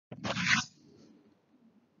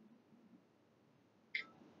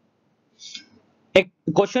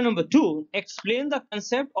Question number 2. Explain the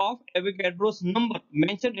concept of Avogadro's number.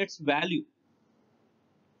 Mention its value.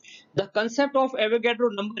 The concept of Avogadro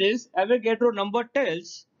number is Avogadro number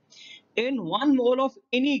tells in 1 mole of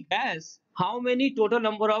any gas how many total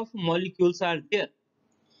number of molecules are there.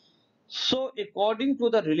 So according to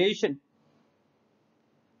the relation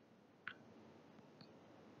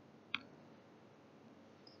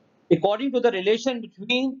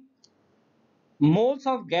between moles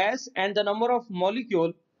of gas and the number of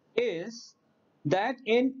molecule is that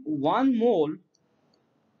in 1 mole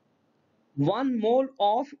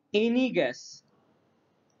of any gas,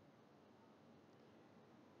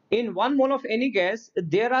 in 1 mole of any gas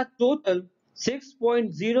there are total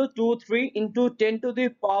 6.023 into 10 to the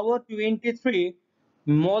power 23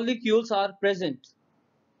 molecules are present.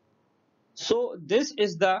 So this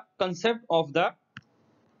is the concept of the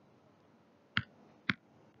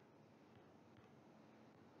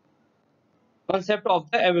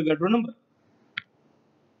Avogadro number.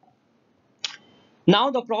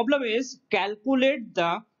 Now the problem is calculate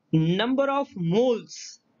the number of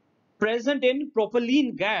moles present in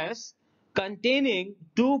propylene gas containing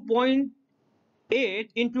 2.8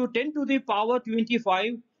 into 10 to the power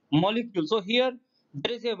 25 molecules. So here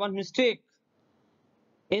there is a one mistake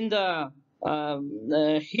in the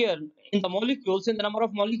here in the molecules, in the number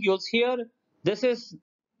of molecules. Here this is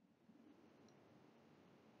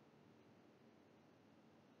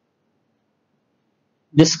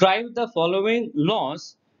describe the following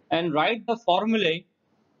laws and write the formulae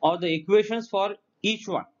or the equations for each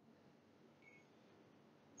one.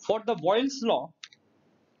 For the Boyle's law,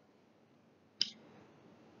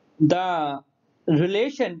 the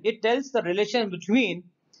it tells the relation between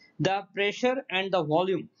the pressure and the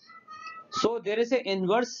volume. So there is an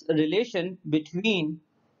inverse relation between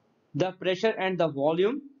the pressure and the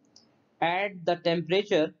volume at the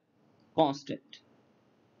temperature constant.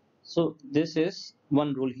 So this is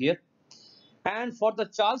one rule here. And for the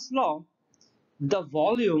Charles law, the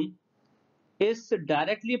volume is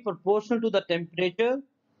directly proportional to the temperature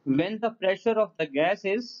when the pressure of the gas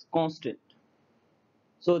is constant.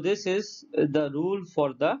 So this is the rule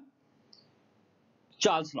for the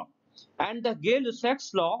Charles law. And the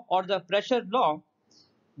Gay-Lussac's law or the pressure law,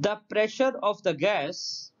 the pressure of the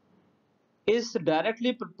gas is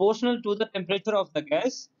directly proportional to the temperature of the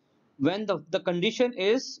gas when the condition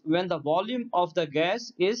is when the volume of the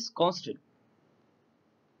gas is constant.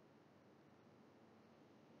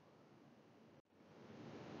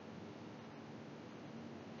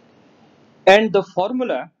 And the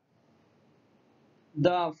formula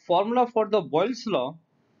for the Boyle's law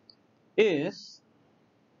is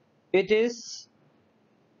it is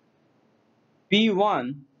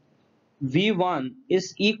P1 V1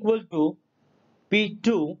 is equal to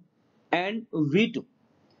P2 and V2,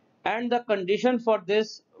 and the condition for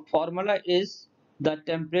this formula is the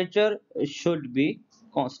temperature should be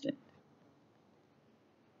constant.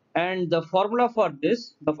 And the formula for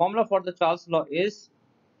the Charles law is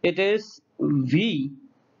it is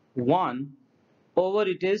V1 over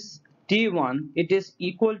it is T1, it is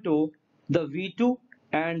equal to the V2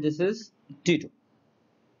 and this is T2.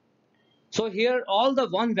 So here all the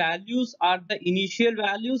one values are the initial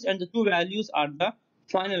values and the two values are the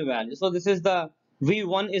final values. So this is the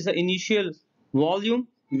V1 is the initial volume,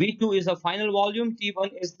 V2 is the final volume,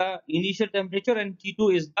 T1 is the initial temperature and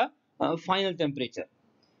T2 is the final temperature.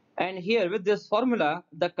 And here with this formula,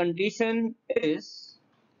 the condition is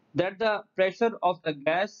that the pressure of the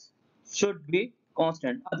gas should be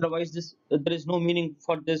constant. Otherwise, there is no meaning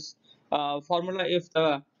for this formula if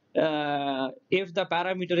the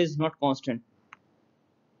parameter is not constant.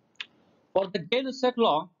 For the Gay-Lussac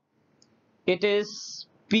law, it is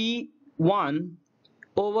P1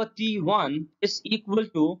 over T1 is equal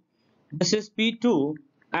to this is P2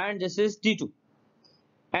 and this is T2.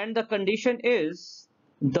 And the condition is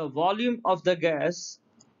the volume of the gas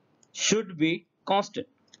should be constant.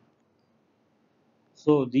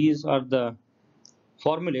 So these are the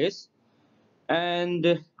formulas.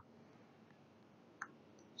 And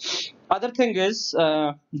other thing is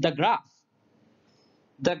the graph.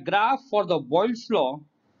 The graph for the Boyle's law,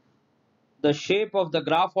 the shape of the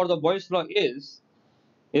graph for the Boyle's law is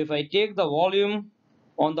if I take the volume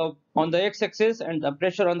on the x-axis and the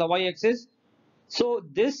pressure on the y-axis. So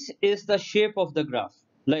this is the shape of the graph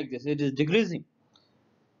like this. It is decreasing.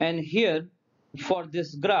 And here for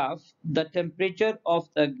this graph, the temperature of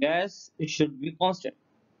the gas should be constant.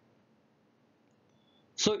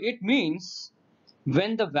 So it means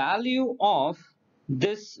when the value of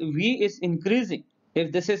this V is increasing,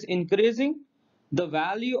 if this is increasing, the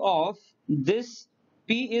value of this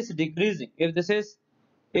P is decreasing. If this is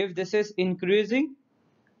increasing,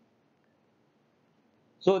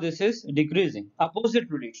 So this is decreasing. Opposite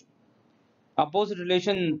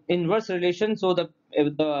relation, inverse relation. So the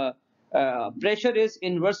pressure is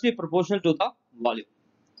inversely proportional to the volume.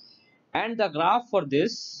 And the graph for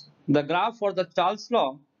this, the graph for the Charles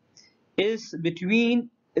law is between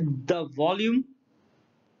the volume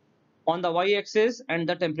on the y-axis and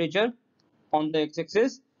the temperature on the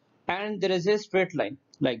x-axis, and there is a straight line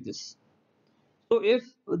like this. So if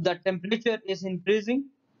the temperature is increasing,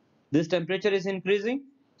 this temperature is increasing,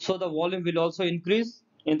 so the volume will also increase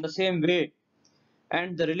in the same way.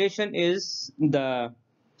 And the relation is the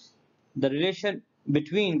relation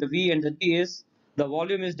between the V and the T is the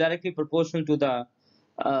volume is directly proportional to the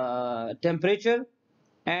temperature,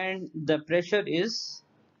 and the pressure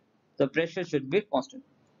should be constant.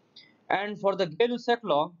 And for the Gay-Lussac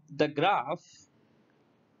law, the graph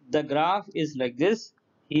is like this.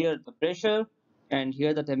 Here the pressure and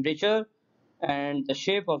here the temperature, and the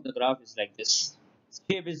shape of the graph is like this.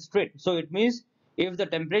 Shape is straight. So it means if the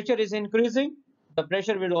temperature is increasing, the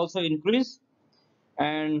pressure will also increase,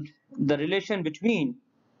 and the relation between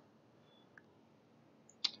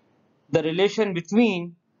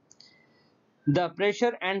the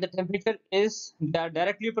pressure and the temperature is they are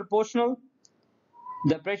directly proportional.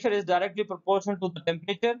 The pressure is directly proportional to the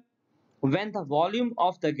temperature when the volume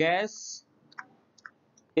of the gas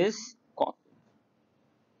is constant.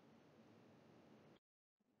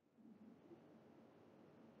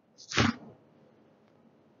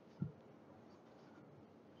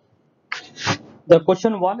 The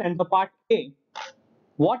question 1 and the part A.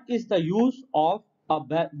 What is the use of a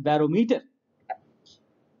barometer?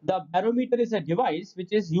 The barometer is a device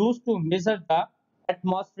which is used to measure the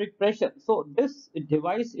atmospheric pressure. So this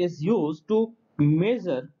device is used to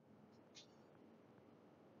measure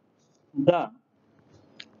the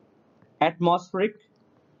atmospheric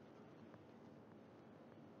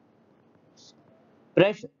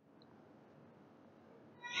pressure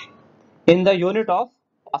in the unit of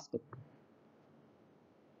Pascal.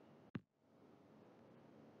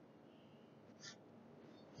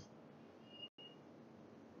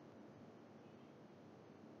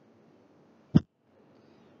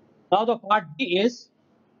 Now the part B is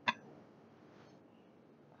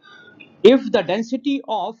if the density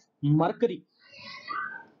of mercury,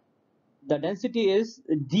 the density is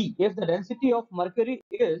D, if the density of mercury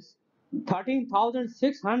is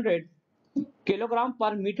 13,600 kilogram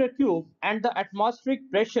per meter cube and the atmospheric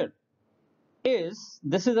pressure is,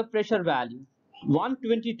 this is the pressure value,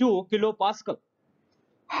 122 kilopascal.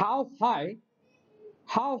 How high?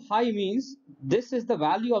 How high means this is the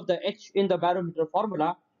value of the H in the barometer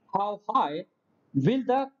formula. How high will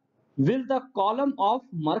the column of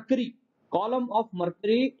mercury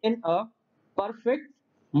in a perfect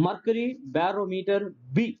mercury barometer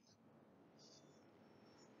be?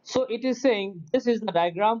 So it is saying this is the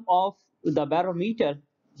diagram of the barometer.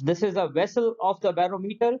 This is a vessel of the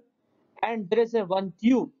barometer, and there is a one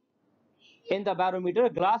tube in the barometer. A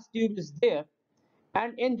glass tube is there,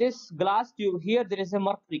 and in this glass tube here there is a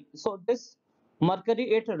mercury. So this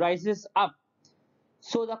mercury, it rises up.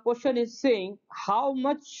 So the question is saying how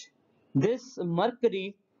much this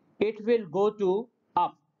mercury it will go to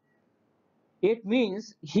up. It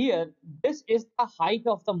means here this is the height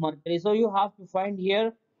of the mercury. So you have to find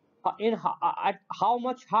here at how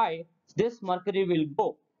much high this mercury will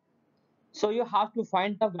go. So you have to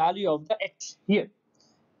find the value of the H here.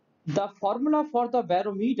 The formula for the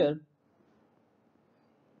barometer,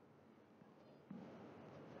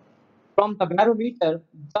 from the barometer,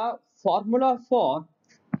 the formula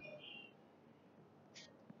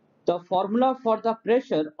for the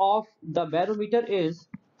pressure of the barometer is,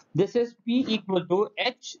 this is P equal to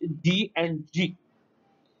H, D and G,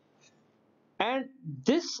 and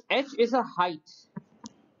this H is a height.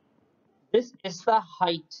 This is the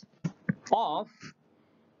height of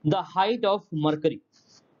mercury,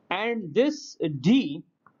 and this D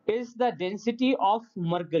is the density of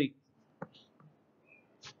mercury,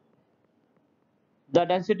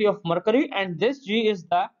 and this G is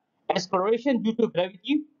the acceleration due to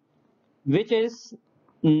gravity, which is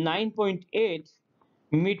 9.8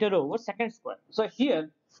 meter over second square. So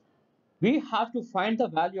here we have to find the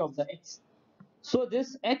value of the H. So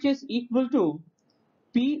this H is equal to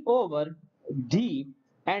P over D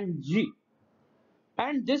and G.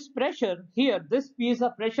 And this pressure here, this P is the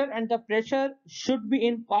pressure, and the pressure should be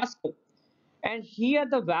in Pascal. And here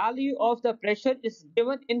the value of the pressure is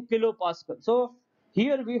given in kilopascal. So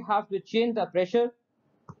here we have to change the pressure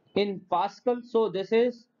in Pascal. So this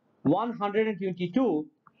is 122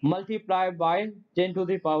 multiplied by 10 to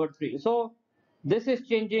the power 3. So this is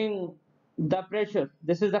changing the pressure.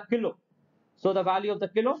 This is the kilo. So the value of the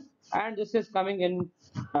kilo, and this is coming in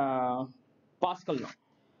Pascal now.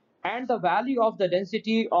 And the value of the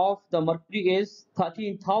density of the mercury is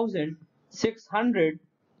 13,600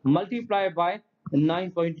 multiplied by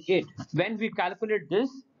 9.8. When we calculate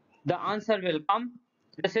this, the answer will come.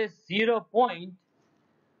 This is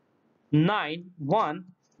 0.91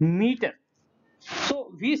 meter.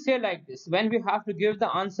 So we say like this, when we have to give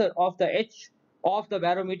the answer of the H of the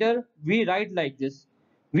barometer, we write like this.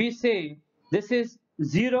 We say this is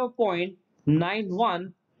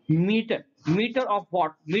 0.91 meter. Meter of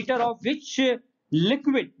what? Meter of which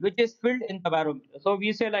liquid which is filled in the barometer. So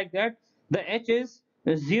we say like that, the H is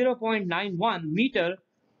 0.91 meter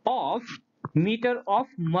of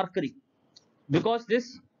mercury, because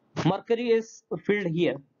this mercury is filled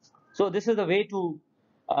here. So this is the way to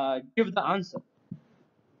give the answer.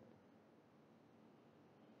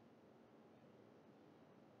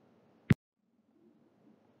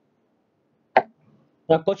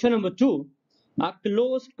 Question number two, a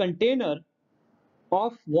closed container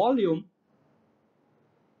of volume,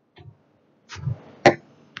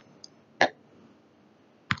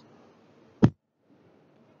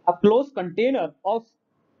 a closed container of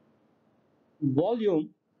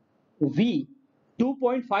volume V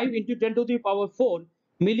 2.5 into 10 to the power 4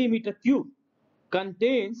 millimeter cube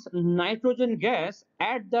contains nitrogen gas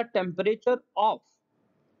at the temperature of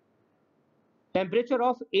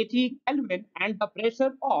 80 Kelvin and the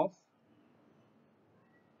pressure of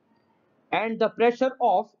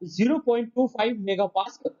 0.25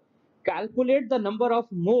 megapascal. Calculate the number of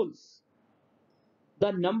moles.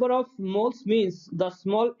 The number of moles means the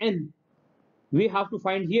small n we have to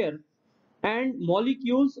find here, and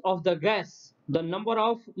molecules of the gas, the number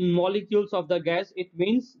of molecules of the gas, it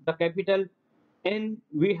means the capital N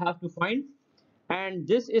we have to find, and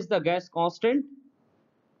this is the gas constant.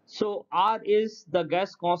 So R is the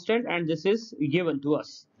gas constant, and this is given to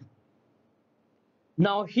us.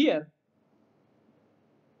 Now here,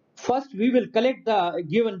 first we will collect the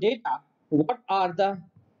given data. What are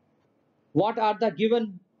the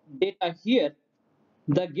given data here?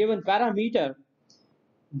 The given parameter,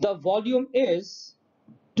 the volume is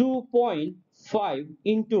 2.5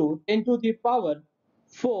 into 10 to the power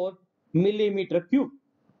 4 millimeter cube.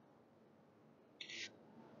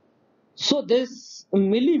 So this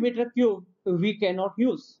millimeter cube we cannot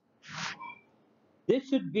use. This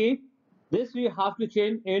should be, this we have to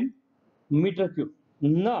change in meter cube.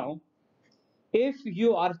 Now, if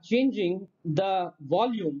you are changing the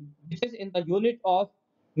volume which is in the unit of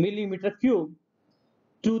millimeter cube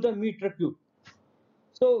to the meter cube,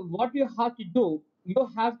 so what you have to do, you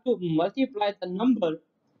have to multiply the number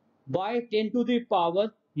by 10 to the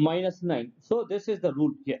power minus 9. So this is the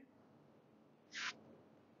rule here.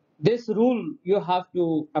 This rule you have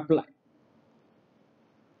to apply,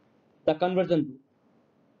 the conversion rule.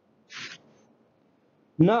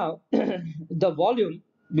 Now, the volume,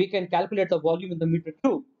 we can calculate the volume in the meter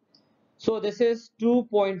cube. So this is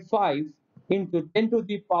 2.5 into 10 to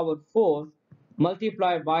the power 4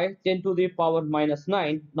 multiplied by 10 to the power minus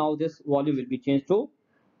 9. Now this volume will be changed to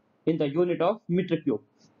in the unit of meter cube.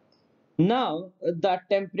 Now the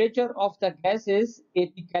temperature of the gas is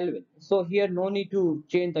 80 Kelvin. So here no need to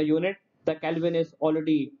change the unit. The Kelvin is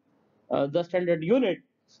already the standard unit.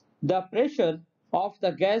 The pressure of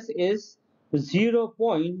the gas is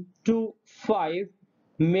 0.25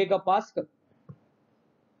 megapascal.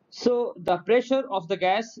 So the pressure of the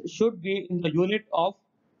gas should be in the unit of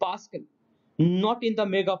Pascal, not in the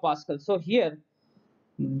megapascal. So here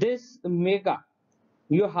this mega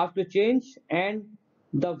you have to change, and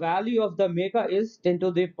the value of the mega is 10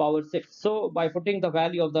 to the power 6. So by putting the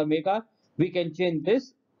value of the mega, we can change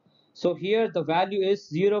this. So here the value is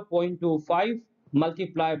 0.25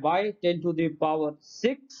 multiplied by 10 to the power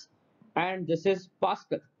 6, and this is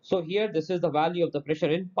Pascal. So here this is the value of the pressure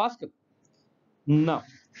in Pascal. Now,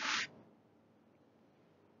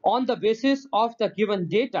 on the basis of the given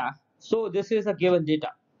data, so this is a given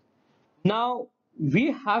data. Now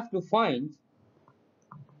we have to find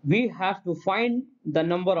the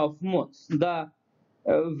number of moles, the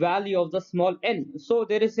value of the small n. So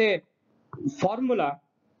there is a formula,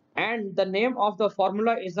 and the name of the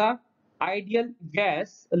formula is a ideal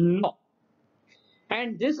gas law,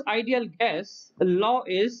 and this ideal gas law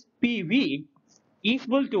is PV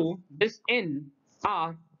equal to this n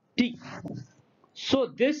R T. So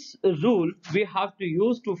this rule we have to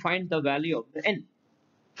use to find the value of the n.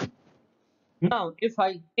 Now if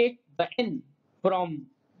I take the n from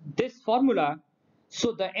this formula,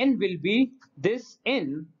 so the n will be, this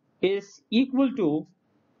n is equal to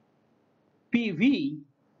PV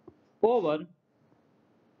over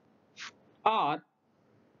R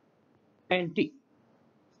NT.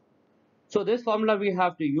 So this formula we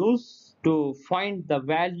have to use to find the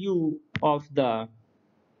value of the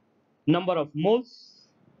number of moles,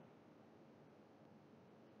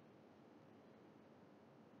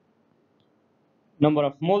 number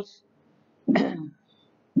of moles.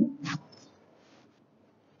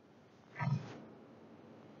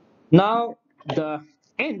 Now the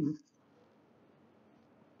N,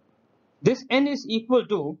 this N is equal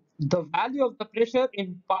to the value of the pressure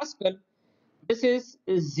in Pascal. This is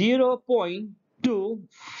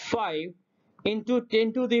 0.25 into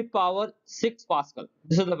 10 to the power 6 Pascal.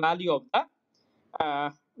 This is the value of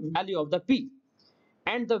the P.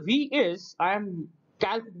 And the V is, I am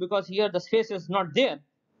calculating, because here the space is not there,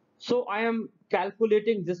 so I am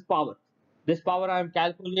calculating this power. This power I am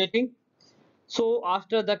calculating. So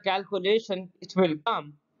after the calculation, it will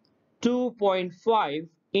come 2.5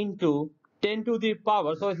 into 10 to the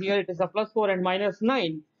power. So here it is a plus 4 and minus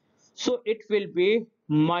 9. So it will be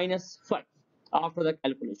minus 5 after the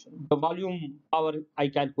calculation. The volume power I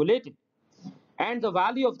calculated. And the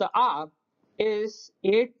value of the R is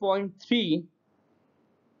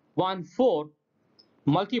 8.314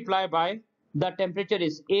 multiplied by the temperature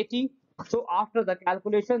is 80. So after the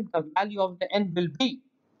calculation, the value of the N will be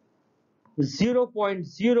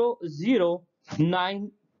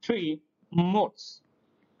 0.0093 moles.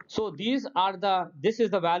 So this is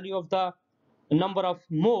the value of the number of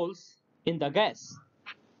moles in the gas.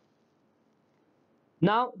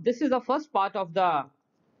 Now this is the first part of the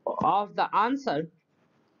answer.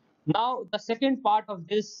 Now the second part of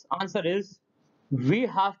this answer is we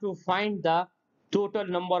have to find the total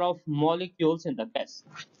number of molecules in the gas.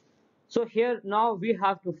 So here now we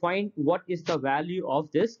have to find what is the value of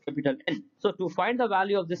this capital N. So to find the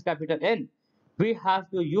value of this capital N, we have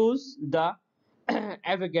to use the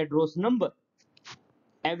Avogadro's number,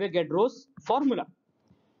 Avogadro's formula.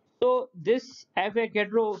 So this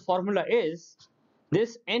Avogadro formula is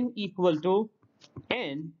this N equal to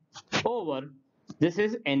N over this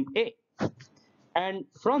is Na. And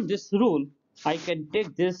from this rule, I can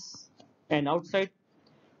take this N outside.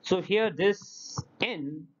 So here this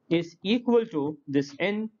N is equal to this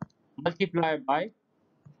N multiplied by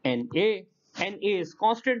Na. Na is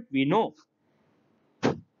constant, we know.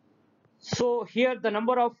 So here the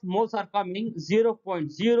number of moles are coming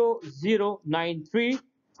 0.0093,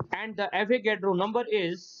 and the Avogadro number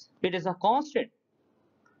is, it is a constant.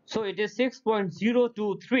 So it is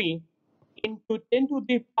 6.023 into 10 to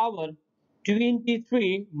the power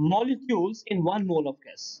 23 molecules in 1 mole of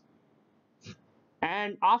gas.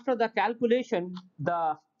 And after the calculation,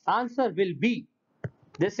 the answer will be,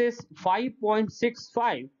 this is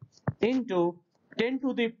 5.65 into 10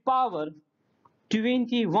 to the power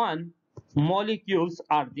 21 molecules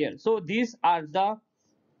are there. So these are the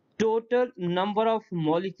total number of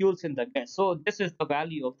molecules in the gas. So this is the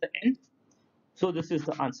value of the N. So this is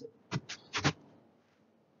the answer.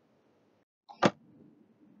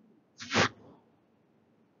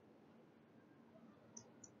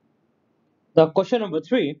 The question number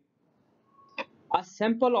 3, a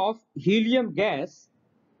sample of helium gas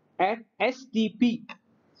at STP.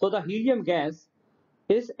 So the helium gas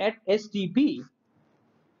is at STP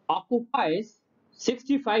occupies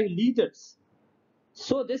 65 liters.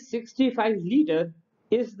 So this 65 liter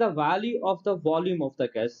is the value of the volume of the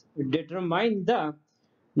gas. Determine the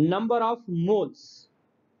number of moles.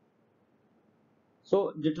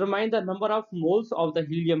 So determine the number of moles of the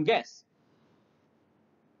helium gas.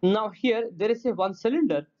 Now here there is a one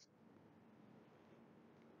cylinder,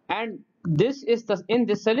 and this is the, in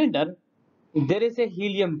this cylinder there is a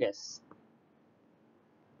helium gas.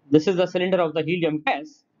 This is the cylinder of the helium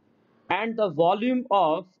gas, and the volume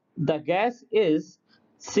of the gas is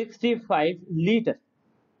 65 liter.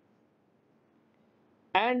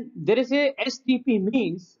 And there is a STP,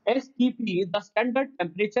 means STP the standard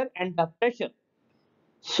temperature and the pressure.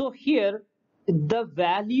 So here the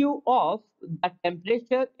value of the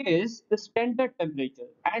temperature is the standard temperature,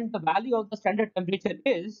 and the value of the standard temperature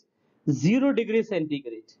is 0 degree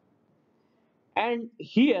centigrade. And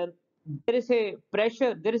here there is a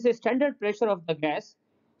pressure, there is a standard pressure of the gas.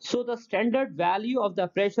 So the standard value of the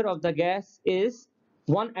pressure of the gas is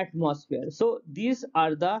 1 atmosphere. So these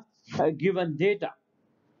are the given data.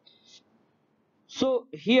 So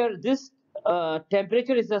here this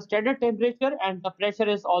temperature is the standard temperature, and the pressure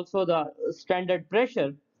is also the standard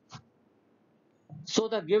pressure. So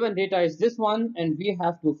the given data is this one, and we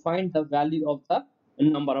have to find the value of the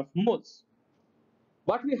number of moles.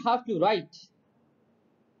 But we have to write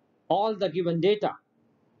all the given data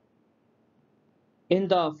in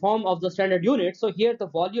the form of the standard unit. So here the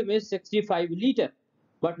volume is 65 liter,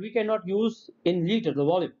 but we cannot use in liter the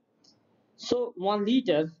volume. So 1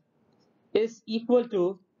 liter is equal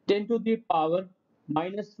to 10 to the power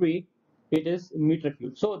minus 3, it is meter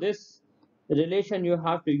cube. So this relation you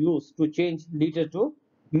have to use to change liter to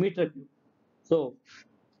meter cube. So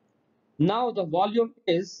now the volume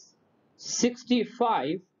is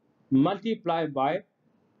 65 multiplied by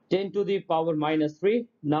 10 to the power minus 3.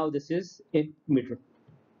 Now this is in meter.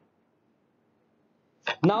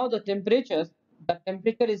 Now the temperature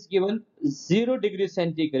is given 0 degree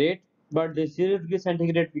centigrade, but the 0 degree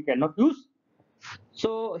centigrade we cannot use.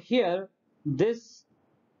 So here this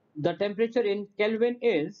the temperature in Kelvin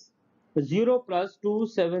is 0 plus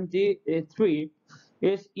 273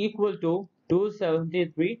 is equal to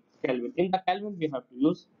 273 Kelvin. In the Kelvin we have to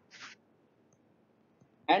use,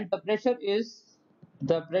 and the pressure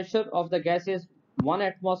of the gas is 1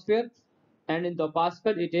 atmosphere, and in the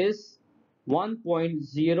Pascal it is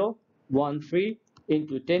 1.013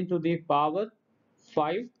 into 10 to the power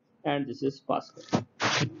 5, and this is Pascal.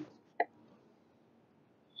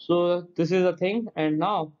 So this is the thing, and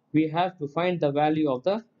now we have to find the value of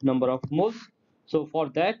the number of moles. So for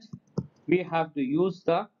that we have to use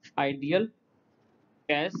the ideal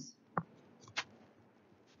gas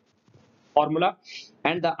formula,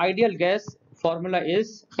 and the ideal gas formula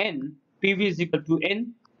is N PV is equal to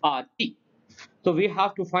N RT. So we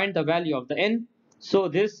have to find the value of the N. So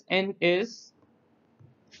this N is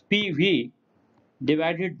PV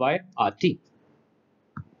divided by RT.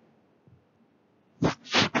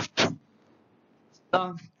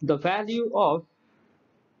 The value of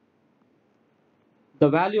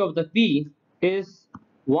the P is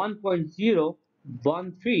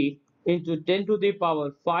 1.013 into 10 to the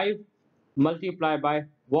power 5 multiplied by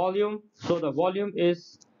volume. So the volume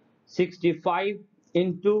is 65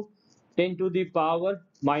 into 10 to the power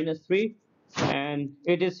minus 3, and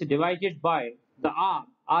it is divided by the R.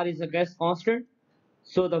 R is a gas constant.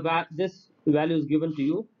 So this value is given to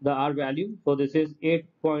you, the R value. So this is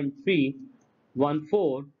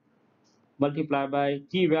 8.314 multiplied by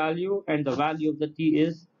T value, and the value of the T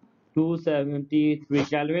is 273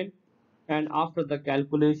 Kelvin, and after the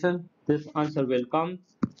calculation this answer will come,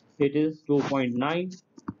 it is 2.9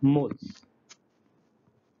 moles.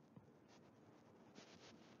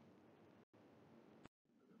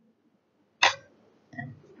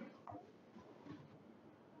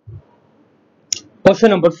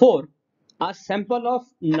 Question number 4. A sample of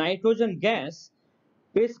nitrogen gas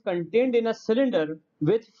is contained in a cylinder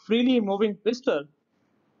with freely moving piston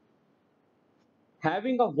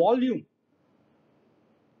having a volume.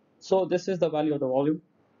 So this is the value of the volume.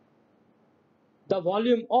 The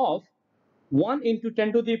volume of 1 into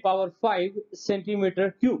 10 to the power 5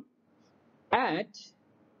 centimeter cube at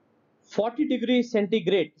 40 degrees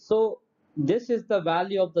centigrade. So this is the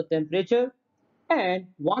value of the temperature, and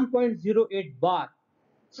 1.08 bar.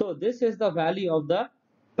 So this is the value of the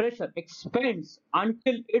pressure expands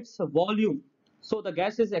until its volume. So the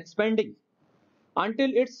gas is expanding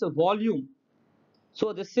until its volume.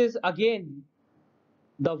 So this is again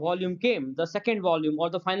the volume came, the second volume or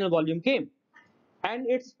the final volume came, and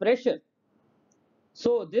its pressure.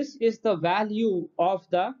 So this is the value of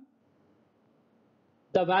the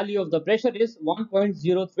pressure is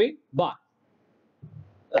 1.03 bar.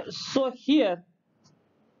 So here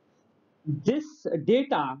this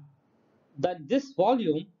data, that this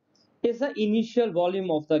volume is the initial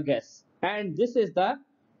volume of the gas, and this is the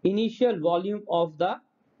initial volume of the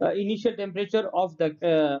initial temperature of the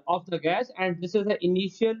gas, and this is the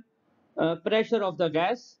initial pressure of the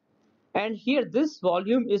gas, and here this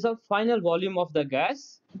volume is a final volume of the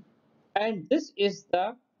gas, and this is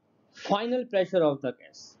the final pressure of the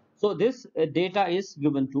gas. So this data is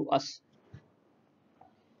given to us.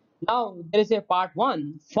 Now there is a part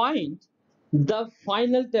 1. Find the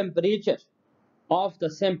final temperature of the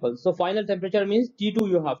sample. So final temperature means T2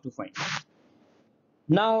 you have to find.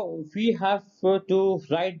 Now we have to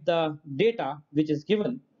write the data which is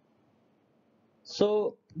given.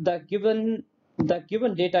 So the given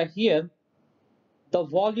data here, the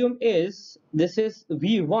volume is, this is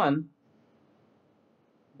V1.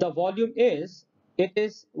 The volume is, it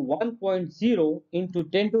is 1.0 into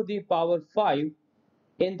 10 to the power 5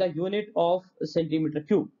 in the unit of centimeter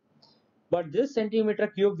cube. But this centimeter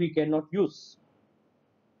cube we cannot use.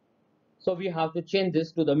 So we have to change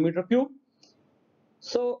this to the meter cube.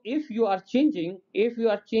 So if you are changing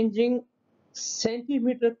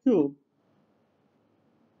centimeter cube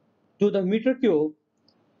to the meter cube,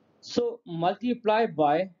 so multiply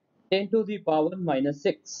by 10 to the power minus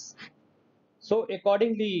 6. So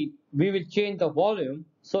accordingly we will change the volume.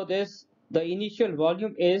 So the initial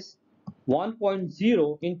volume is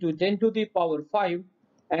 1.0 into 10 to the power 5,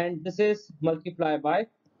 and this is multiplied by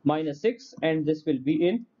minus 6, and this will be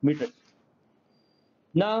in meter.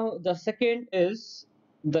 Now the second is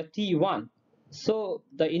the T1. So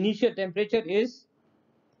the initial temperature is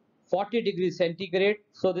 40 degrees centigrade.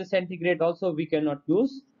 So this centigrade also we cannot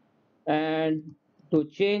use. And to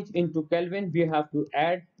change into Kelvin, we have to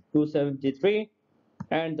add 273.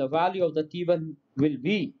 And the value of the T1 will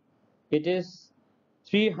be, it is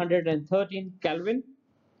 313 Kelvin.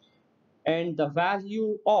 And the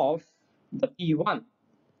value of the P1,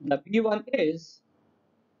 the P1 is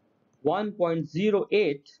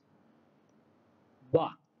 1.08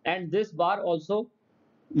 bar, and this bar also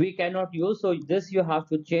we cannot use, so this you have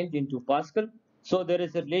to change into Pascal. So there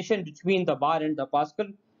is a relation between the bar and the Pascal.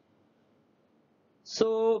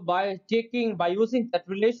 So by using that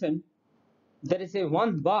relation, there is a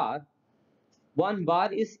one bar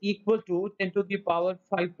is equal to 10 to the power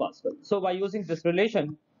 5 Pascal. So by using this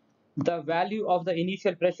relation, the value of the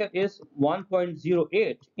initial pressure is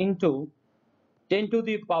 1.08 into 10 to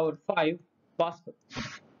the power 5 Pascal.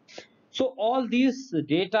 So all these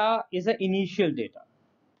data is an initial data.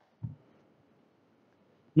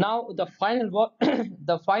 Now the final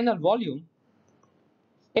the final volume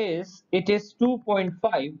is, it is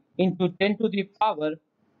 2.5 into 10 to the power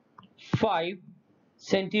 5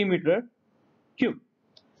 centimeter cube.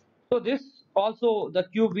 So this also, the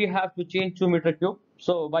cube we have to change to meter cube.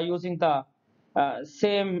 So by using the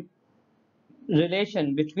same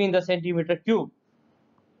relation between the centimeter cube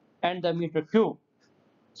and the meter cube,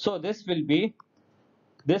 so this will be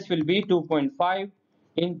 2.5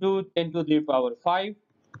 into 10 to the power 5,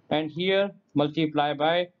 and here multiply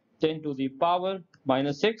by 10 to the power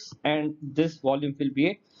minus 6, and this volume will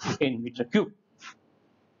be in meter cube.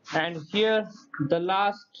 And here the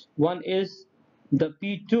last one is the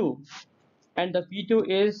P2, and the P2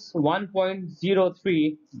 is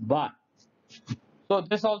 1.03 bar. So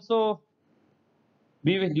this also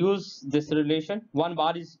we will use this relation. 1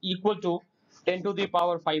 bar is equal to 10 to the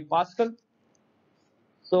power 5 Pascal.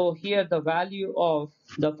 So here the value of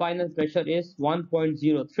the final pressure is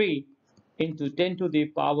 1.03 into 10 to the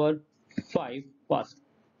power 5 Pascal.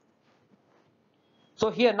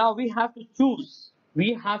 So here now we have to choose.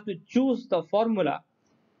 We have to choose the formula.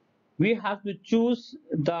 We have to choose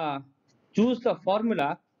the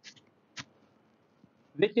formula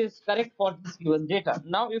which is correct for this given data.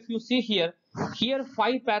 Now if you see here, 5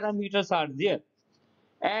 parameters are there,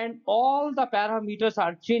 and all the parameters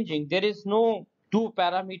are changing. There is no two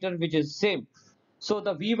parameter which is same. So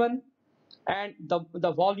the V1 and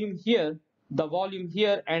the volume here,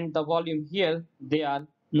 and the volume here, they are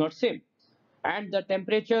not same. And the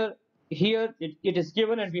temperature here, it is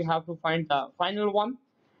given, and we have to find the final one.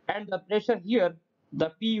 And the pressure here,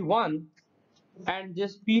 the P1 and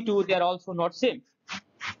this P2, they are also not same.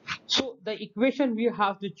 So the equation we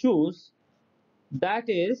have to choose, that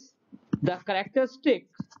is the characteristic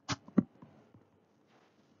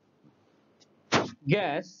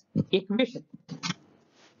gas equation.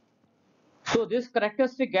 So this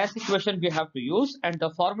characteristic gas equation we have to use, and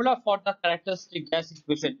the formula for the characteristic gas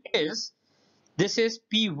equation is, this is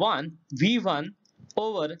P1 V1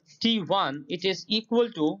 over T1, it is equal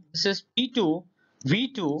to, this is P2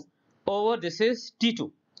 V2 over, this is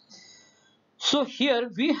T2. So here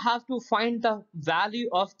we have to find the value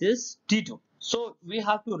of this T2. So we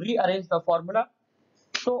have to rearrange the formula.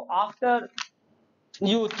 So after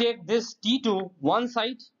you take this T2 one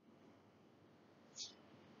side,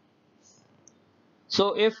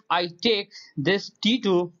 so if I take this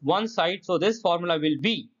T2 one side, so this formula will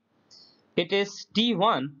be, it is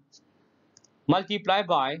T1 multiplied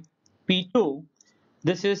by P2,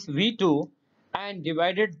 this is V2, and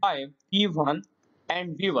divided by P1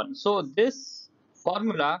 and V1. So this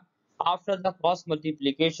formula, after the cross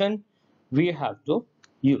multiplication, we have to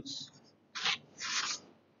use.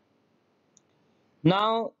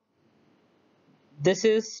 Now this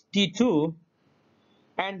is T2,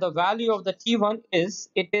 and the value of the T1 is,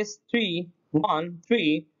 it is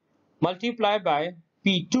 313 multiplied by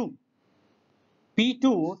P2.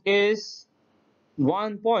 P2 is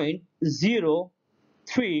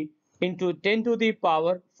 1.03 into 10 to the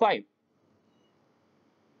power 5,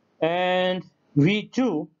 and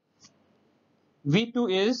V2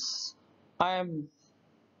 is, I am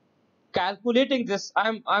calculating this,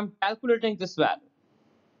 I'm calculating this value.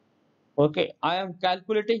 Okay, I am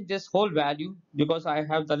calculating this whole value because I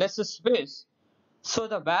have the less space. So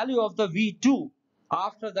the value of the V2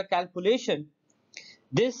 after the calculation,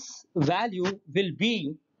 this value will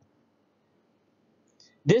be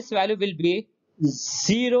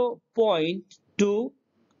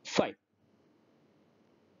 0.25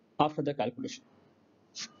 after the calculation.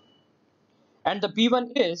 And the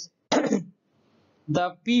P1 is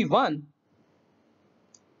the P1,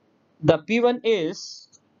 the P1 is,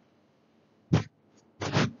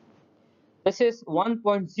 this is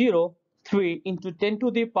 1.03 into 10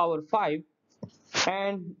 to the power 5,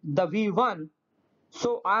 and the V1,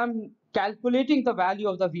 so I'm calculating the value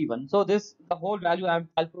of the V1. So this, the whole value I'm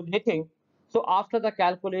calculating. So after the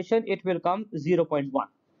calculation, it will come 0.1.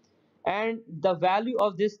 And the value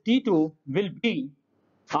of this T2 will be,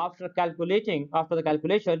 after the calculation,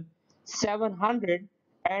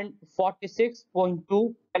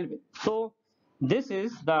 746.2 Kelvin. So this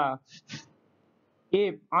is the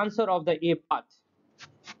A answer of the A part.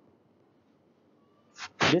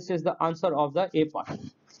 This is the answer of the A part.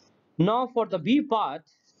 Now for the B part,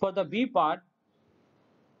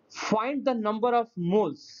 find the number of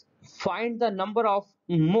moles. Find the number of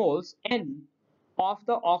moles N of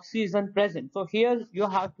the oxygen present. So here you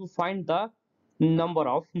have to find the number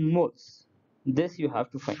of moles. This you have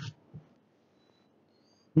to find.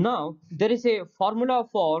 Now there is a formula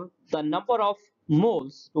for the number of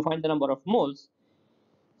moles, to find the number of moles.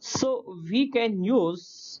 So we can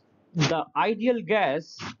use the ideal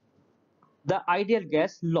gas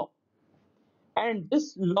law, and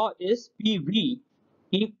this law is PV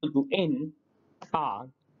equal to N R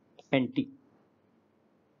and T.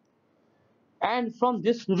 And from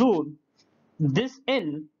this rule, this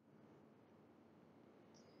n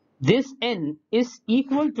is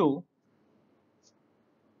equal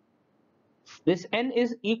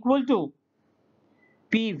to,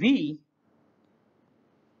 PV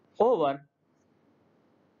over,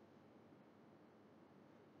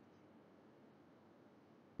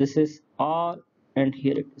 this is R and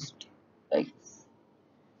here it is T, like this.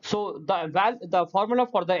 So the formula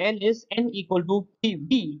for the n is n equal to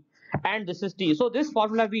PV, and this is T. So this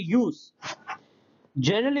formula we use,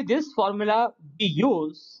 generally this formula we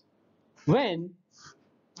use when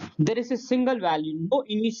there is a single value, no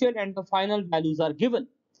initial and the final values are given.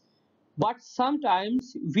 But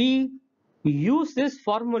sometimes use this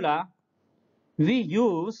formula we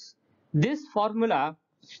use this formula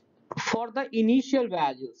for the initial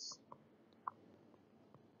values.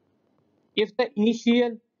 If the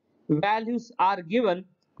initial values are given,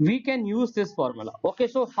 we can use this formula. Okay,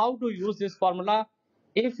 so how to use this formula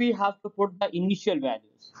if we have to put the initial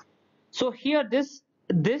values? So here this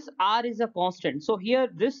R is a constant. So here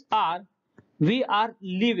this R we are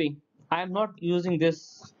leaving. I am not using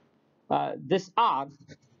this R,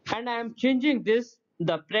 and I am changing this,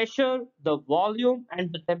 the pressure, the volume,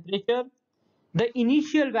 and the temperature. The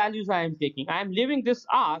initial values I am taking, I am leaving this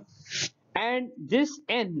R, and this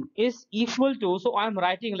N is equal to, so I am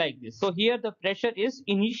writing like this. So here the pressure is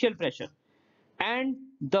initial pressure, and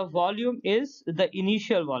the volume is the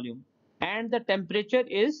initial volume, and the temperature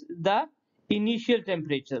is the initial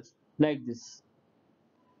temperature, like this.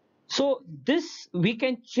 So this we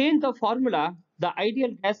can change the formula, the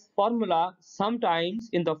ideal gas formula, sometimes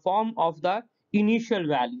in the form of the initial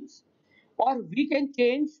values, or we can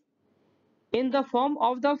change in the form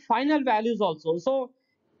of the final values also. So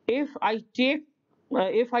if I take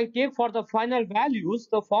for the final values,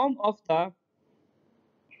 the form of the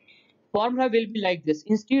formula will be like this.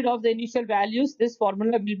 Instead of the initial values, this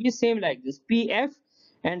formula will be same like this: PF,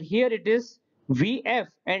 and here it is VF,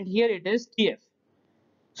 and here it is TF.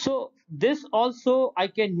 So this also I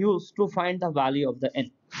can use to find the value of the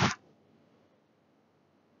N.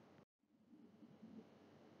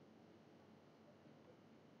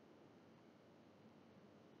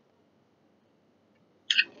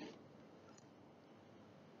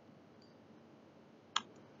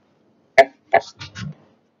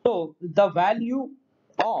 So the value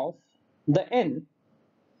of the N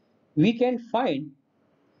we can find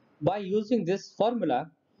by using this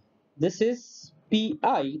formula. This is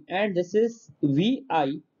Pi and this is Vi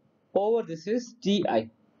over this is Ti.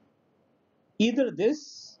 Either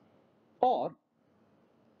this, or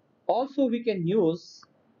also we can use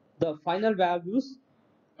the final values,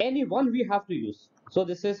 any one we have to use. So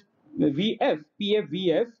this is Vf, Pf,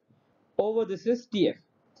 Vf over this is Tf.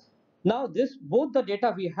 Now this, both the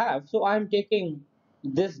data we have, so I am taking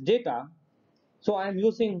this data, so I am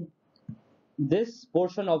using this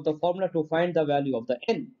portion of the formula to find the value of the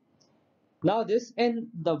N. Now this N,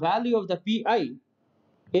 the value of the Pi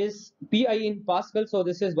is Pi in Pascal, so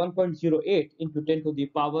this is 1.08 into 10 to the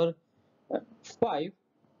power 5,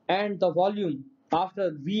 and the volume after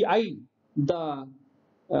Vi, I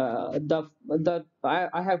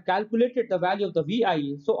have calculated the value of the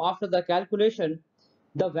Vi. So after the calculation,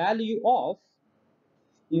 the value of,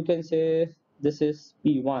 you can say this is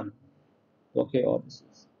P1, okay, or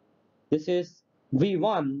this is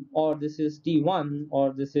V1, or this is T1,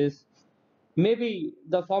 or this is Maybe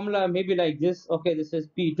the formula may be like this. Okay, this is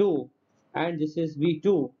P2 and this is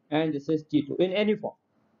V2 and this is T2 in any form.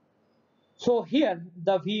 So here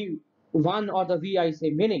the V1 or the V I say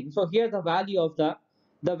meaning. So here the value of the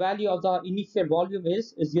initial volume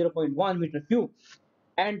is 0.1 meter cube,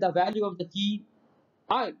 and the value of the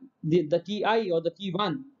the Ti or the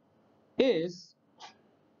T1 is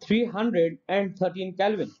 313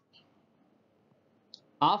 Kelvin.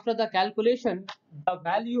 After the calculation, the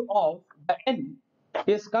value of the N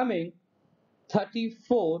is coming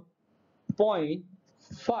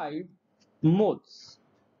 34.5 moles.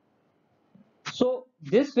 So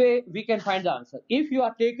this way we can find the answer. If you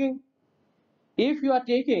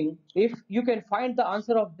can find the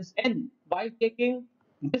answer of this N by taking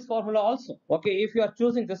this formula also. Okay, if you are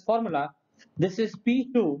choosing this formula, this is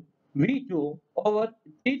P2 V2 over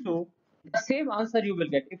T2, the same answer you will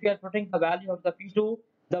get. If you are putting the value of the P2,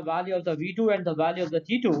 the value of the V2 and the value of the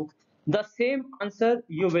T2, the same answer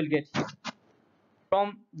you will get here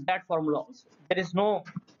from that formula also. There is no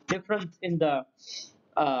difference in the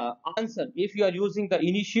answer if you are using the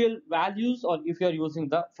initial values or if you are using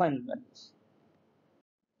the final values.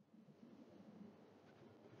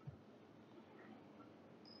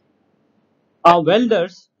 A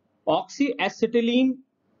welder's oxyacetylene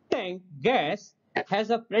tank gas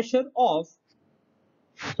has a pressure of,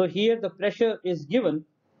 so here the pressure is given,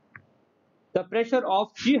 the pressure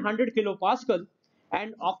of 300 kilopascal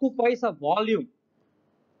and occupies a volume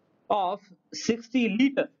of 60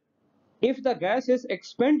 liter. If the gas is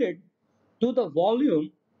expanded to the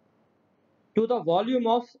volume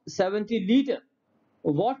of 70 liter,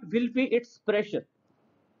 what will be its pressure?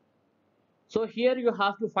 So here you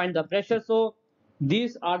have to find the pressure. So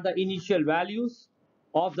these are the initial values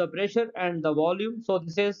of the pressure and the volume. So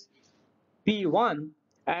this is P1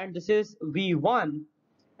 and this is V1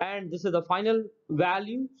 and this is the final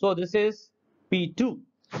value. So this is P2.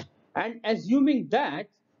 And assuming that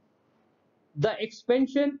the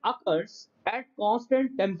expansion occurs at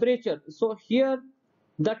constant temperature. So here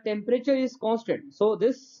the temperature is constant. So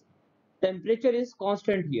this temperature is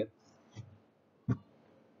constant here.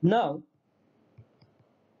 Now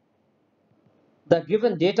the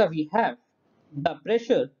given data we have, the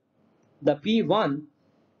pressure, the P1,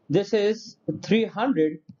 this is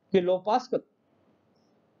 300 kilopascal,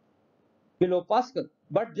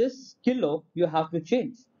 but this kilo you have to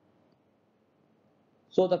change.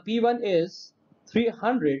 So the P1 is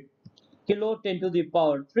 300 kilo 10 to the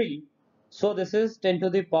power 3. So this is 10 to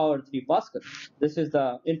the power 3 Pascal. This is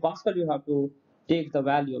the, in Pascal you have to take the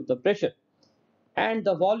value of the pressure. And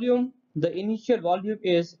the volume, the initial volume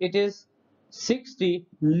is, it is 60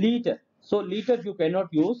 liter. So liter you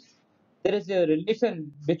cannot use. There is a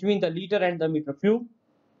relation between the liter and the meter cube.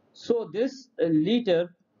 So this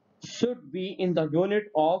liter should be in the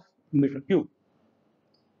unit of meter cube.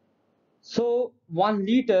 So 1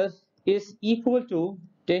 liter is equal to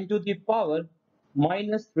 10 to the power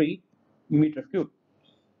minus 3 meter cube.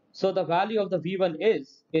 So the value of the V1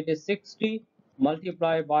 is, it is 60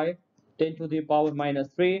 multiplied by 10 to the power minus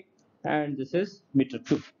 3 and this is meter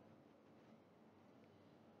cube.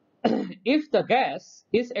 If the gas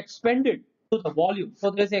is expanded to the volume,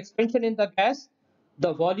 so there is expansion in the gas,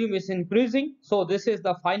 the volume is increasing. So this is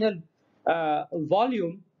the final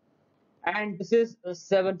volume and this is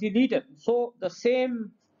 70 liter. So the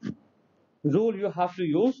same rule you have to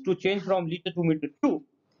use to change from liter to meter cube.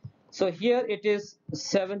 So here it is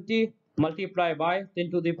 70 multiplied by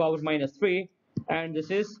 10 to the power minus 3 and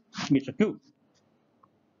this is meter cube.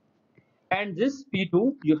 And this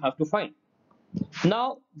P2 you have to find.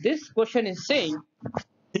 Now this question is saying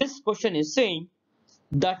the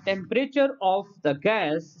temperature of the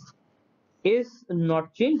gas is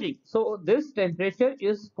not changing. So this temperature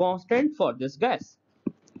is constant for this gas.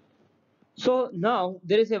 So now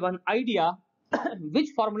there is a one idea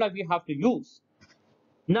which formula we have to use.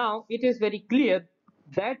 Now it is very clear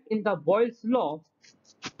that in the Boyle's law,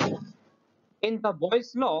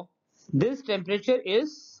 this temperature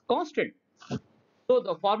is constant. So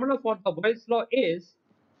the formula for the Boyle's law is,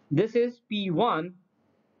 this is P1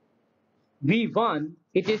 V1,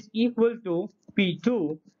 it is equal to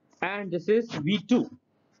P2 and this is V2.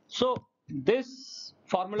 So this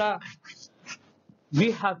formula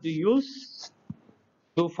we have to use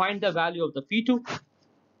to find the value of the P2.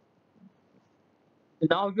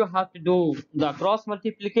 Now you have to do the cross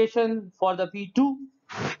multiplication for the P2.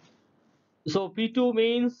 So P2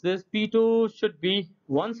 means this P2 should be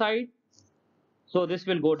one side. So this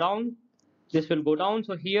will go down. This will go down.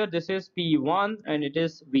 So here this is P1 and it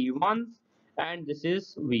is V1 and this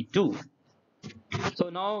is V2. So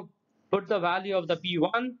now put the value of the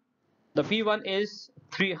P1. The P1 is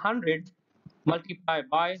 300 multiply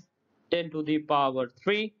by 10 to the power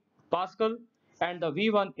 3 Pascal, and the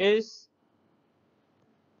V1 is,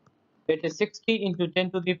 it is 60 into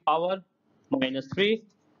 10 to the power minus 3,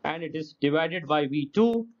 and it is divided by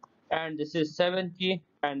V2, and this is 70,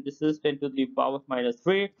 and this is 10 to the power minus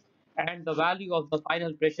 3, and the value of the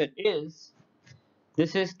final pressure is,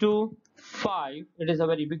 this is 25, it is a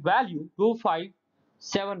very big value,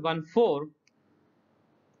 25714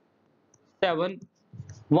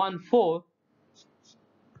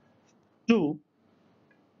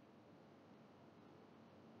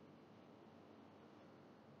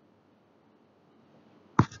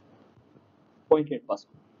 2.8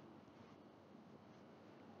 Pascal.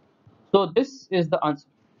 So this is the answer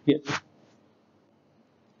here.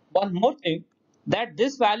 One more thing, that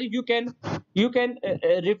this value you can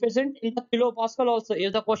represent in the kilopascal also.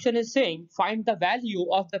 If the question is saying find the value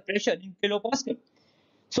of the pressure in kilopascal,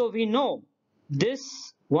 so we know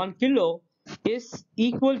this 1 kilo is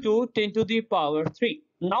equal to 10 to the power 3.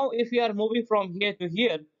 Now if we are moving from here to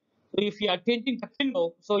here, so if you are changing the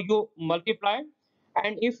kilo, so you multiply,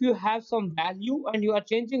 and if you have some value and you are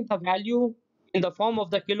changing the value in the form of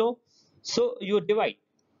the kilo, so you divide.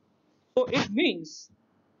 So it means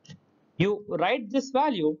you write this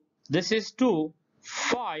value, this is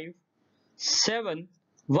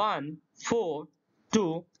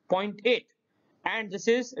 25714.2.8, and this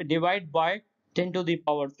is divide by 10 to the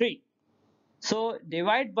power 3. So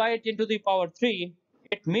divide by 10 to the power 3,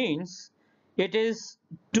 it means it is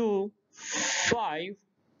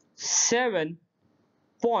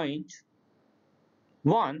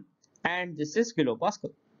 257.1, and this is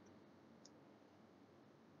kilopascal.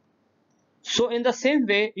 So in the same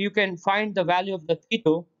way, you can find the value of the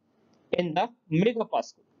P2 in the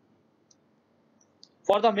megapascal.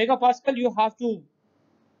 For the megapascal, you have to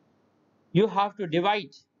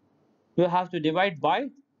divide, you have to divide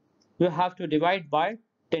by you have to divide by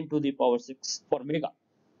 10 to the power 6 for mega.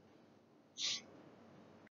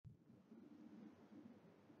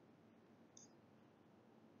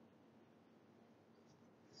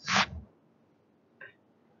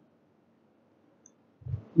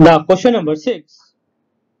 The question number 6,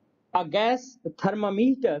 a gas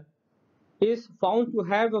thermometer is found to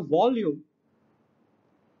have a volume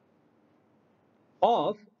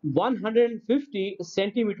of 150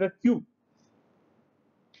 centimeter cube,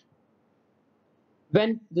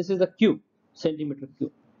 when this is a cube, centimeter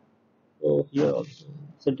cube. So here also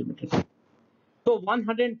centimeter cube. So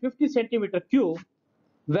 150 centimeter cube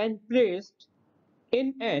when placed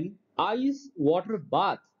in an ice water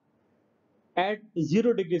bath at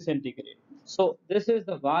 0 degree centigrade. So this is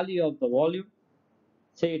the value of the volume.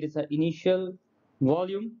 Say it is an initial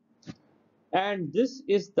volume, and this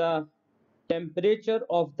is the temperature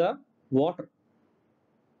of the water.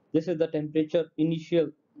 This is the temperature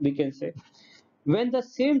initial, we can say. When the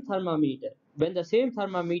same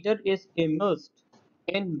thermometer is immersed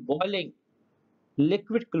in boiling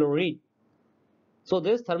liquid chlorine, so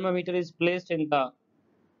this thermometer is placed in the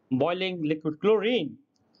boiling liquid chlorine,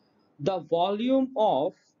 the volume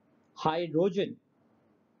of hydrogen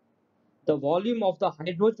the volume of the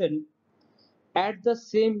hydrogen at the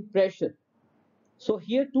same pressure. So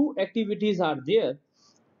here two activities are there,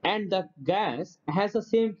 and the gas has the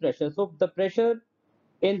same pressure. So the pressure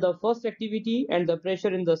in the first activity and the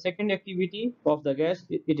pressure in the second activity of the gas,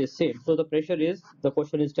 it is same. So the pressure is, the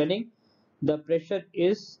question is telling, the pressure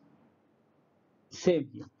is same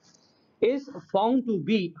here, is found to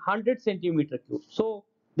be 100 centimeter cube. So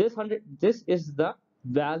this is the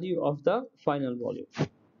value of the final volume.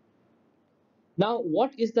 Now,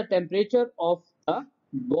 what is the temperature of the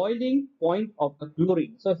boiling point of the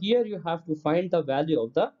chlorine? So here you have to find the value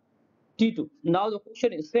of the T2. Now the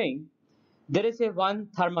question is saying there is a one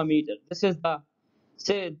thermometer. This is the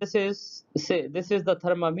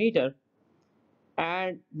thermometer,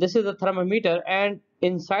 and this is the thermometer, and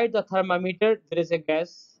inside the thermometer there is a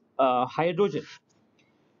gas, hydrogen,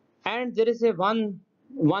 and there is a one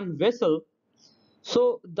vessel.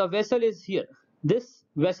 So the vessel is here. This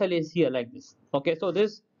vessel is here like this. Okay, so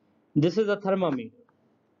this is the thermometer.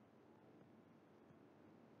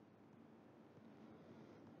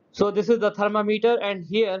 So this is the thermometer, and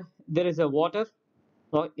here there is a water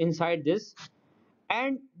inside this,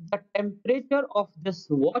 and the temperature of this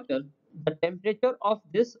water,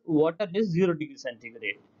 is 0 degree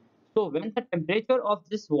centigrade. So when the temperature of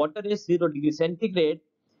this water is 0 degree centigrade,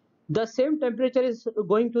 the same temperature is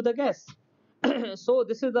going to the gas. So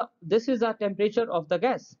this is the temperature of the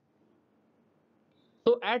gas.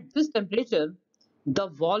 So at this temperature, the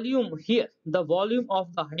volume here, the volume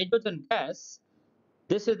of the hydrogen gas,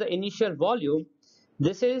 this is the initial volume.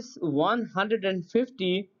 This is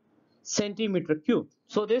 150 centimeter cube.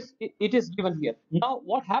 So this it is given here. Now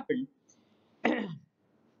what happened?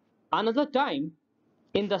 Another time,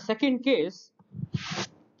 in the second case,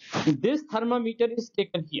 this thermometer is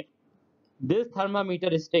taken here. This thermometer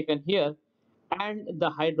is taken here, and the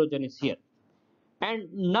hydrogen is here. And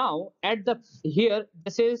now at the here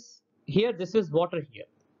this is water here.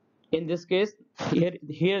 In this case,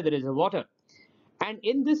 here there is a water, and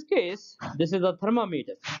in this case this is a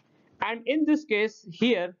thermometer, and in this case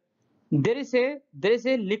here there is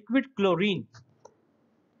a liquid chlorine.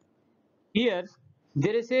 Here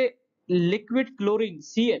there is a liquid chlorine,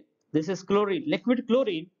 Cl. This is chlorine, liquid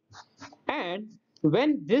chlorine. And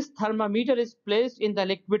when this thermometer is placed in the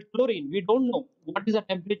liquid chlorine, we don't know what is the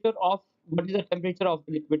temperature of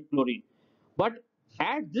the liquid chlorine. But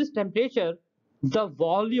at this temperature, the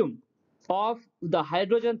volume of the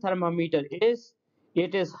hydrogen thermometer is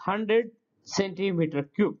 100 centimeter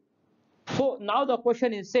cube. So now the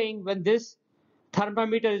question is saying, when this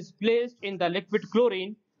thermometer is placed in the liquid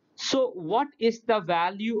chlorine, so what is the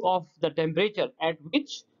value of the temperature at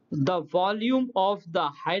which the volume of the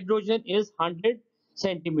hydrogen is 100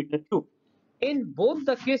 centimeter cube? In both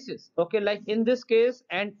the cases, okay, like in this case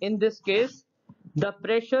and in this case, the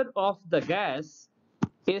pressure of the gas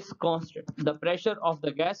is constant. The pressure of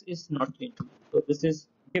the gas is not changing. So this is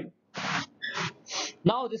given.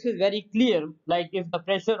 Now this is very clear, like if the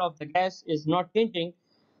pressure of the gas is not changing,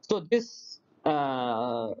 so this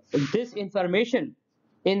information,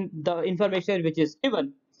 in the information which is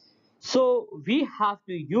given, so we have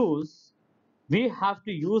to use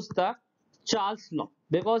the Charles law,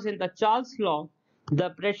 because in the Charles law the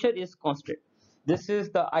pressure is constant. This is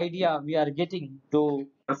the idea we are getting to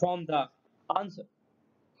perform the answer.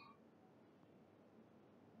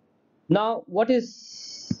 Now what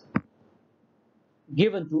is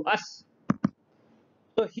given to us?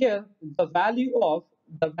 So here the value of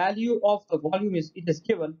the volume is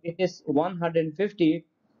given. It is 150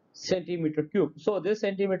 centimeter cube. So this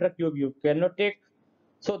centimeter cube you cannot take.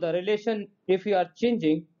 So the relation, if you are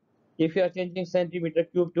changing centimeter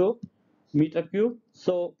cube to meter cube,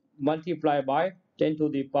 so multiply by 10 to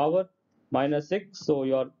the power minus 6. So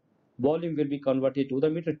your volume will be converted to the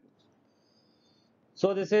meter cube.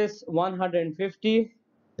 So this is 150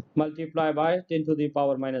 multiplied by 10 to the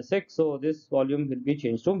power minus 6. So this volume will be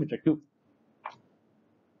changed to meter cube.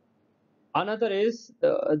 Another is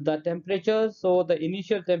the temperature. So the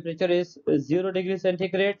initial temperature is 0 degrees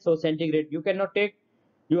centigrade. So centigrade you cannot take,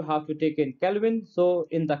 you have to take in Kelvin. So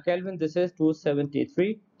in the Kelvin this is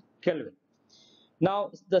 273 Kelvin.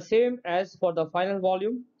 Now the same as for the final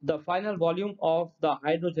volume. The final volume of the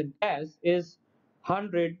hydrogen gas is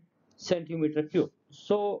 100 centimeter cube.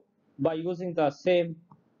 So by using the same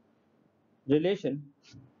relation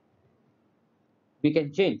we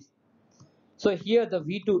can change. So here the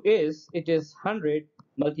V2 is 100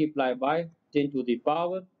 multiplied by 10 to the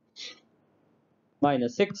power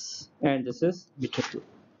minus 6, and this is meter cube.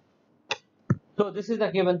 So this is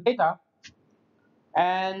the given data,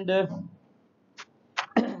 and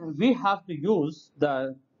we have to use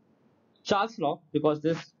the Charles law, because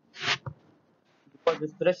this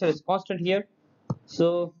pressure is constant here.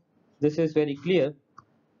 So this is very clear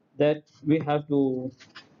that we have to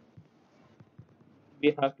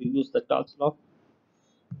use the Charles law.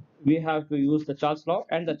 We have to use the Charles law,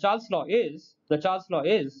 and the Charles law is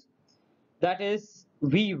that is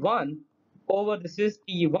V1 over this is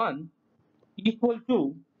T1 equal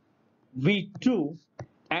to V2,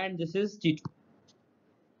 and this is T2.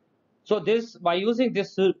 So this, by using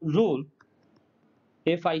this rule,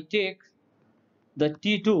 if I take the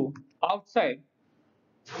T2 outside,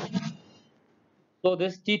 so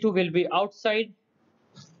this T2 will be outside,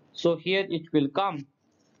 so here it will come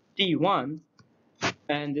T1,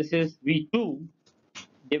 and this is V2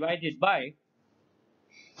 divided by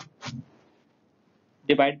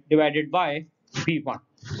V1.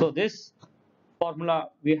 So this formula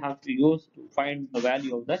we have to use to find the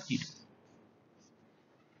value of the T2.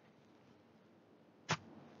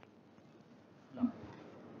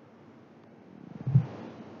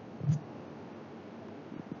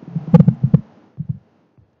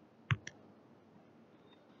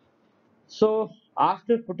 So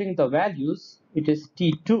after putting the values, it is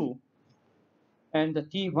T2, and the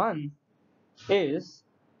T1 is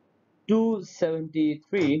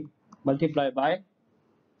 273 multiplied by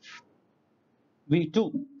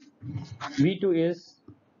V2. V2 is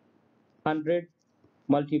 100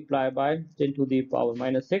 multiplied by 10 to the power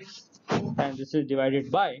minus 6, and this is divided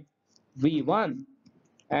by V1,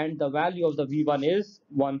 and the value of the V1 is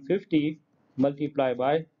 150 multiplied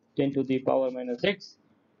by 10 to the power minus 6,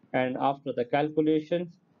 and after the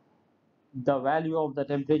calculation the value of the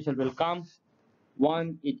temperature will come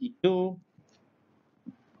 182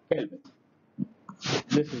 Kelvin.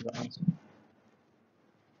 This is the answer.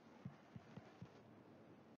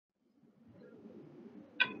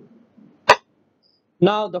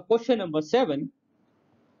 Now the question number 7.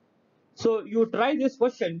 So you try this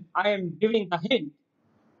question. I am giving a hint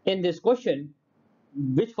in this question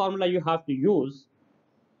which formula you have to use.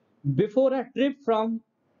 Before a trip from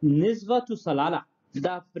Niswa to Salala,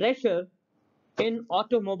 the pressure in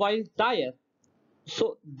automobile tire.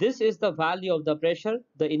 So this is the value of the pressure,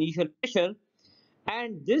 the initial pressure,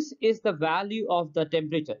 and this is the value of the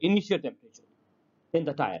temperature, initial temperature in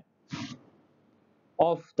the tire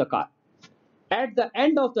of the car. At the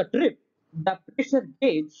end of the trip, the pressure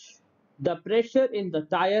gauge, the pressure in the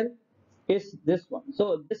tire is this one.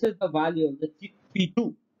 So this is the value of the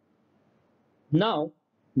P2. Now,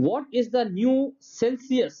 what is the new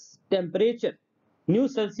Celsius temperature? New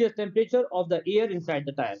Celsius temperature of the air inside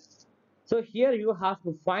the tire. So here you have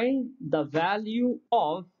to find the value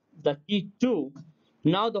of the T2.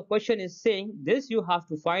 Now the question is saying this you have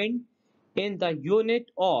to find in the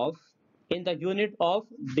unit of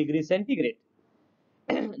degree centigrade.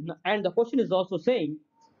 And the question is also saying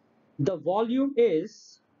the volume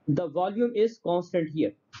is constant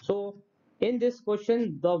here. So in this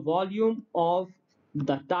question the volume of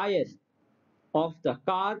the tire of the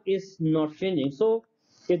car is not changing. So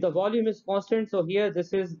if the volume is constant, so here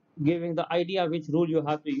this is giving the idea which rule you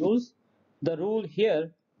have to use. The rule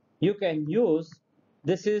here you can use,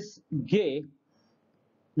 this is Gay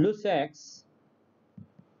Lussac's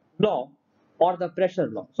law or the pressure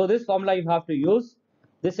law. So this formula you have to use.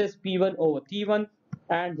 This is P1 over T1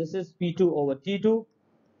 and this is P2 over T2.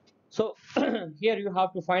 So here you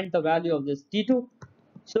have to find the value of this T2.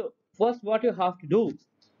 So first what you have to do,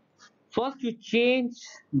 first you change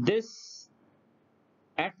this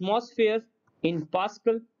atmosphere in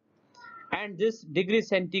Pascal and this degree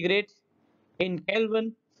centigrade in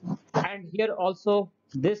Kelvin, and here also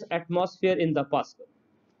this atmosphere in the Pascal.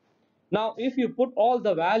 Now if you put all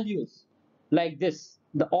the values like this,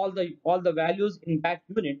 all the values in that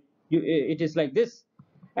unit, it is like this,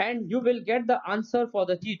 and you will get the answer for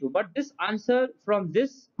the T2. But this answer from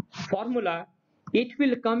this formula, it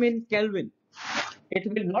will come in Kelvin. It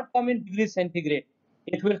will not come in degree centigrade.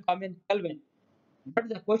 It will come in Kelvin. But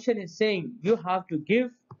the question is saying you have to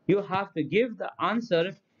give the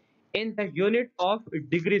answer in the unit of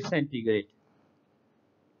degree centigrade.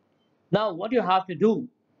 Now what you have to do,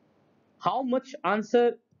 how much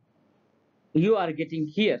answer you are getting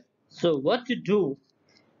here. So what to do,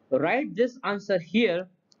 write this answer here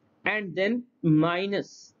and then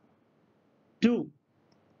minus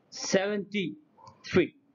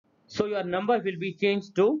 273. So your number will be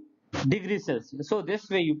changed to degree Celsius. So this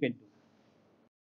way you can do.